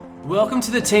Welcome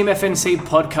to the Team FNC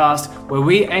podcast, where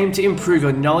we aim to improve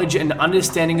your knowledge and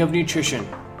understanding of nutrition.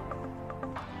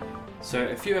 So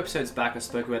a few episodes back, I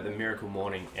spoke about the Miracle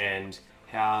Morning and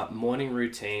how morning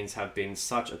routines have been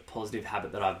such a positive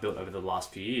habit that I've built over the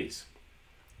last few years.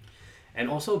 And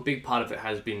also a big part of it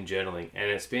has been journaling,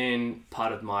 and it's been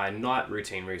part of my night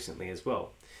routine recently as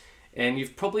well. And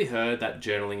you've probably heard that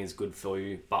journaling is good for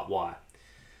you, but why?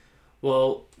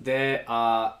 Well, there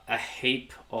are a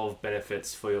heap of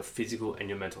benefits for your physical and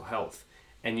your mental health,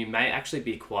 and you may actually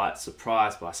be quite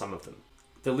surprised by some of them.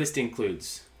 The list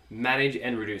includes manage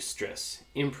and reduce stress,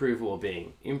 improve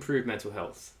well-being, improve mental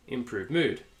health, improve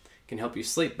mood, can help you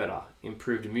sleep better,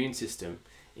 improved immune system,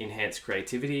 enhance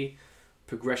creativity,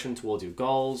 progression towards your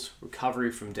goals,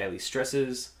 recovery from daily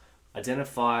stresses,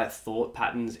 identify thought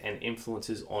patterns and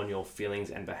influences on your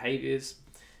feelings and behaviors.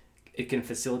 It can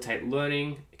facilitate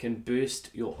learning, it can boost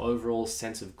your overall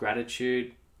sense of gratitude,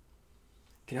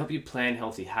 it can help you plan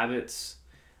healthy habits,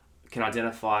 it can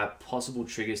identify possible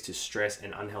triggers to stress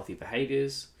and unhealthy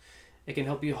behaviors, it can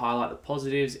help you highlight the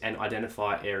positives and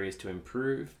identify areas to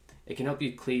improve, it can help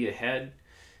you clear your head,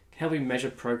 it can help you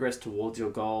measure progress towards your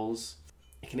goals,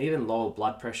 it can even lower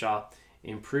blood pressure,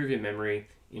 improve your memory,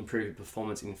 improve your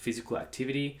performance in physical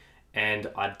activity,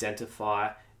 and identify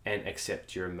and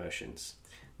accept your emotions.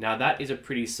 Now that is a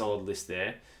pretty solid list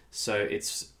there, so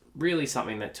it's really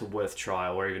something that's worth try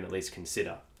or even at least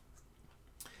consider.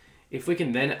 If we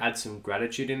can then add some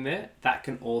gratitude in there, that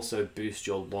can also boost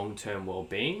your long-term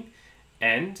well-being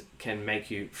and can make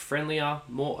you friendlier,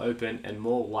 more open, and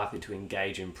more likely to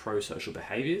engage in pro-social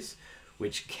behaviors,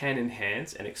 which can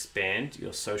enhance and expand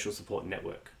your social support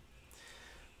network.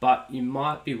 But you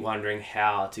might be wondering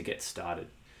how to get started.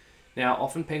 Now,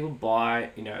 often people buy,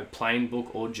 a plain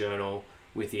book or journal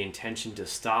with the intention to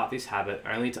start this habit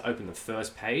only to open the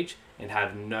first page and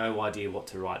have no idea what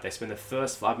to write. They spend the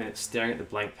first 5 minutes staring at the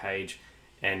blank page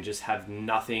and just have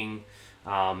nothing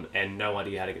and no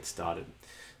idea how to get started.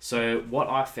 So what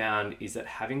I found is that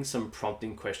having some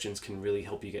prompting questions can really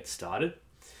help you get started.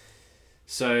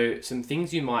 So some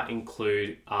things you might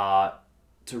include are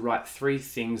to write 3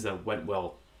 things that went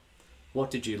well.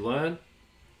 What did you learn?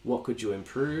 What could you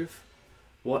improve?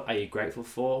 What are you grateful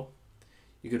for?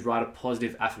 You could write a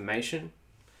positive affirmation,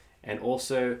 and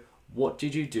also what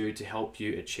did you do to help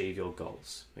you achieve your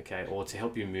goals, okay, or to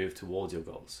help you move towards your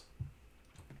goals.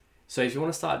 So if you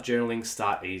want to start journaling,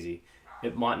 start easy.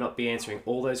 It might not be answering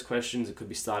all those questions. It could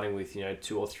be starting with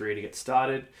 2 or 3 to get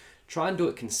started. Try and do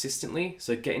it consistently,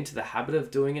 so get into the habit of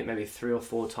doing it maybe 3 or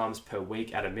 4 times per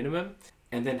week at a minimum,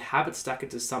 and then habit stack it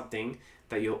to something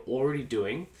that you're already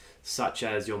doing, such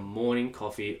as your morning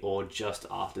coffee or just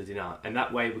after dinner. And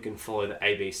that way we can follow the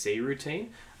ABC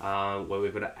routine, where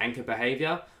we've got to anchor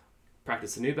behavior,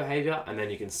 practice a new behavior, and then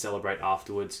you can celebrate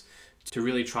afterwards to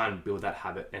really try and build that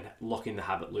habit and lock in the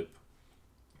habit loop.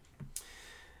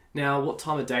 Now, what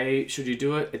time of day should you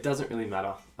do it? It doesn't really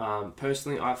matter.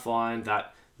 Personally, I find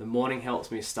that the morning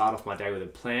helps me start off my day with a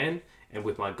plan and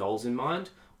with my goals in mind,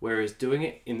 whereas doing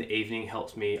it in the evening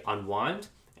helps me unwind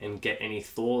and get any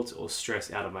thoughts or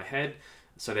stress out of my head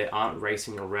so they aren't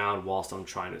racing around whilst I'm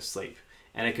trying to sleep.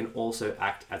 And it can also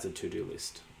act as a to-do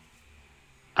list.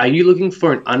 Are you looking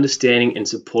for an understanding and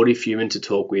supportive human to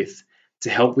talk with,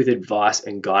 to help with advice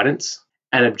and guidance?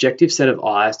 An objective set of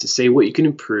eyes to see what you can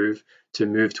improve to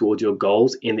move towards your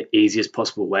goals in the easiest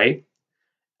possible way?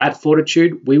 At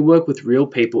Fortitude, we work with real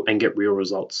people and get real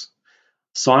results.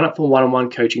 Sign up for one-on-one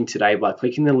coaching today by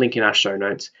clicking the link in our show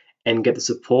notes and get the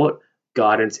support,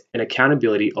 guidance, and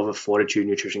accountability of a Fortitude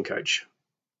nutrition coach.